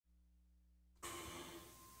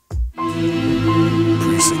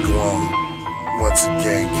once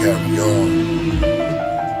again, carry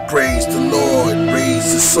on. Praise the Lord,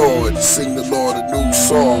 raise the sword, sing the Lord a new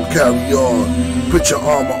song, carry on. Put your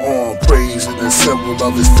armor on, praise in the symbol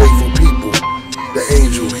of his faithful people, the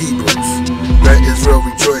angel Hebrews. Let Israel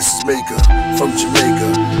rejoice his maker from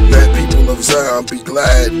Jamaica. Let people of Zion be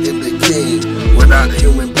glad in the King. We're not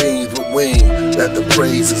human beings but wing. Let them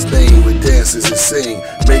praise his name with dances and sing.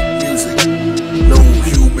 Make music, no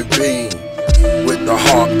human being. With the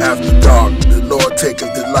heart after dark, the Lord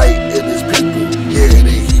taketh delight in his people. Yeah,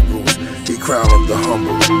 they Hebrews, he crowned the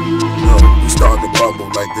humble. We start to bumble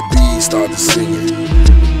like the bees started singing.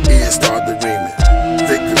 Ears started ringing.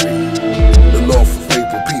 Victory, the Lord for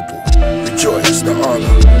faithful people. Rejoice, the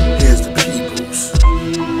honor. Here's the Hebrews.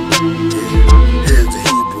 Yeah, here's the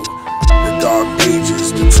Hebrew. The dark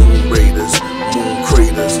ages, the tomb raiders, moon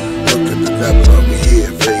craters. Look at the nebula, we hear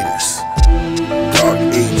invaders. Dark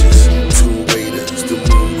ages, tomb raiders, the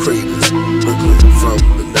moon craters. Looking from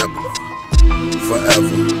the nebula.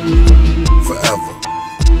 Forever, forever.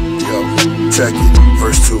 Yo, check it,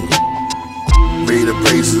 verse 2. May the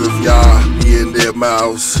praises of Yah be in their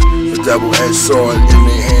mouths, the double-edged sword in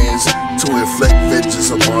their hands, to inflict vengeance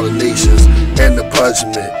upon the nations, and the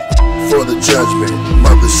punishment for the judgment.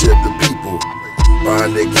 Mothership, the people,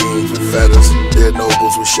 bind their kings with fetters, their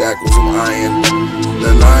nobles with shackles of iron.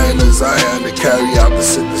 The Lion of Zion to carry out the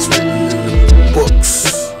sentence written in the books.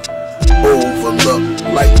 Overlook,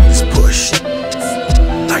 lightning's push.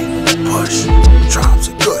 Lightning push, tribes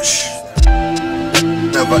of Kush.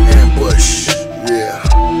 Never ambush. Yeah,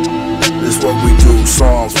 this is what we do,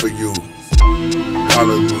 songs for you.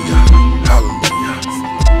 Hallelujah, hallelujah,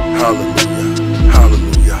 hallelujah,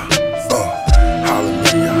 hallelujah,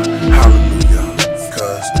 hallelujah, hallelujah.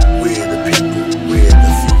 Cause we're the people, we're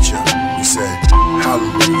the future. We said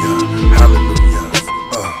hallelujah, hallelujah,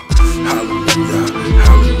 hallelujah,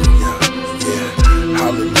 hallelujah, yeah,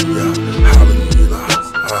 hallelujah, hallelujah,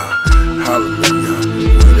 hallelujah.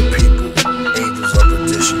 We're the people, angels of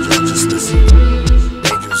perdition, y'all just listen.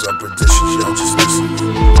 Angels of perdition, y'all just listen.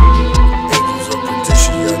 Angels of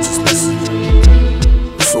perdition, y'all just listen.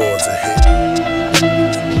 Swords are hidden.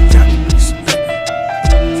 Gotta be submitted.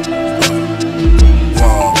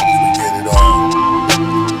 Wrong, we get it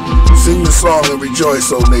on. Sing the song and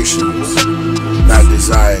rejoice, O nations. Not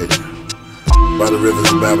desired by the rivers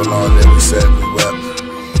of Babylon that we sat and we wept.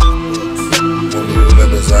 When we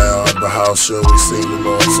remember Zion, but how shall we sing the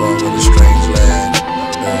Lord's song in a strange land?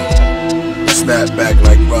 Snap back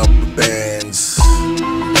like rubber bands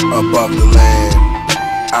above the land,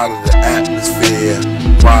 out of the atmosphere.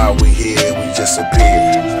 While we here, we just appear,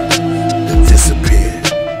 then disappear.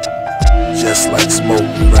 Just like smoke,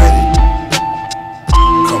 we write it.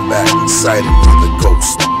 Come back inside it with a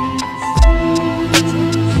ghost.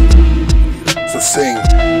 So sing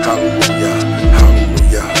hallelujah,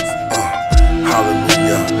 hallelujah,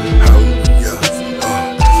 hallelujah, hallelujah,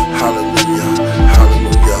 hallelujah,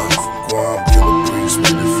 hallelujah. Guam, Killah brings me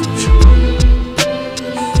the future.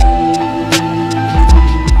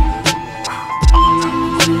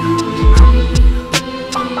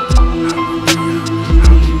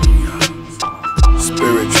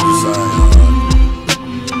 Spiritual Zion,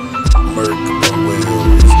 Merkaba will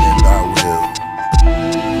is in thy will.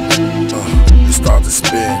 You start to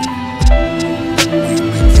spin. We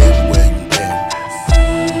begin where you end.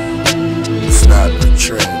 It's not a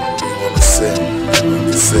trend. We want to send. We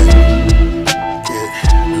descend.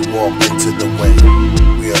 We walk into the wind.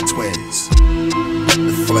 We are twins.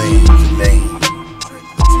 The flame, the name.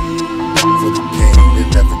 For the game that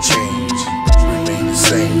never change. Remain the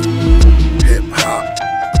same. Hip hop.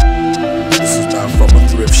 This is not from a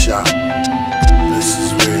thrift shop. This is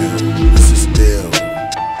real. This is ill.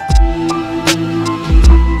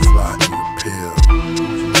 Fly in the pill.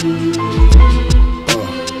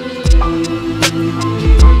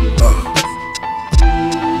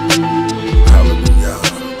 Hallelujah. Hallelujah.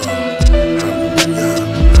 Hallelujah.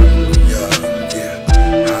 Yeah.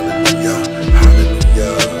 Hallelujah.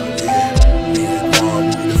 Hallelujah. Yeah. Me and Guam,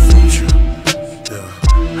 we the future. Yeah.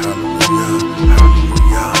 Hallelujah.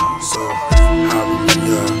 Hallelujah. So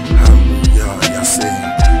hallelujah. Hallelujah. Y'all say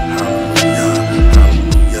hallelujah.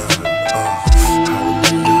 Hallelujah.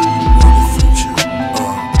 Hallelujah. We the future.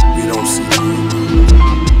 We don't see the human.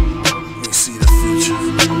 We see the future.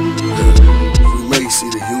 We may see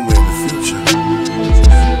the human in the future.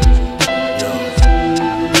 Yo.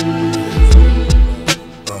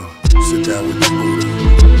 Sit down with the Buddha.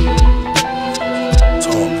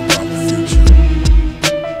 Talk about the future.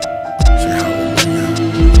 Say hallelujah.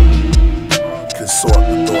 Consort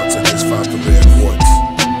the thoughts of this fountain red quartz.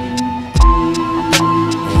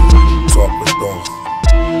 Talk with thought.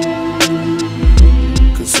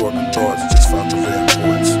 brought the thought.